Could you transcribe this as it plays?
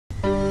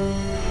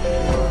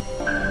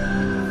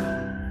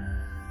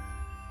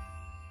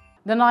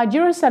The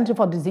Nigerian Center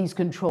for Disease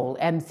Control,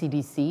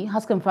 NCDC,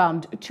 has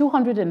confirmed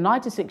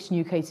 296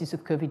 new cases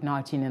of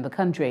Covid-19 in the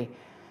country.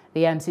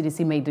 The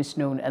NCDC made this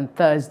known on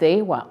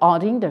Thursday, while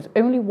adding that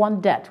only one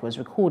death was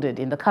recorded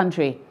in the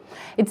country.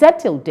 It said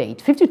till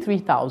date,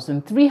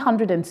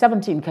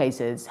 53,317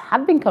 cases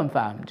had been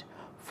confirmed,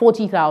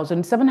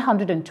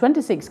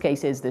 40,726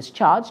 cases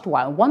discharged,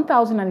 while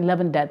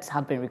 1,011 deaths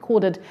had been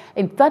recorded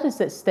in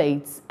 36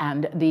 states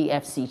and the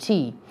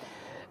FCT.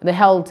 The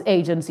health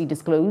agency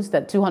disclosed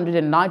that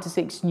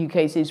 296 new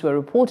cases were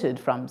reported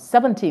from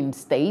 17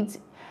 states.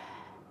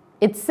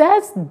 It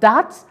says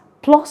that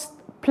plus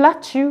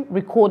Plateau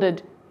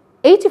recorded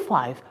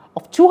 85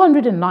 of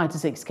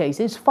 296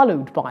 cases,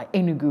 followed by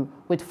Enugu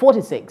with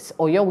 46,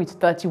 Oyo with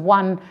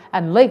 31,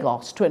 and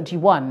Lagos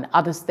 21.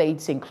 Other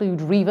states include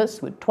Rivers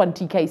with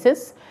 20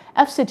 cases,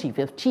 FCT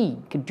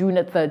 15,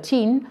 Kaduna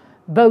 13,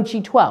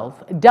 Bauchi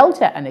 12,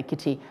 Delta and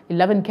Ekiti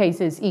 11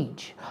 cases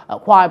each.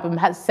 Akwa Ibom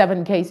has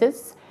 7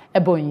 cases,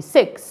 Ebonyi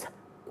 6,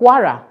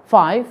 Kwara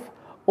 5,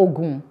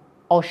 Ogun,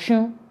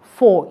 Osun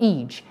 4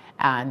 each,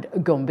 and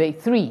Gombe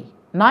 3.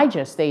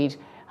 Niger State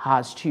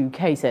has 2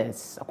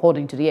 cases.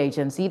 According to the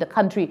agency, the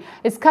country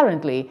is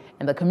currently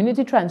in the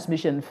community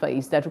transmission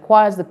phase that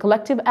requires the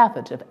collective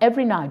effort of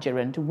every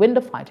Nigerian to win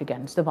the fight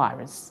against the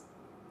virus.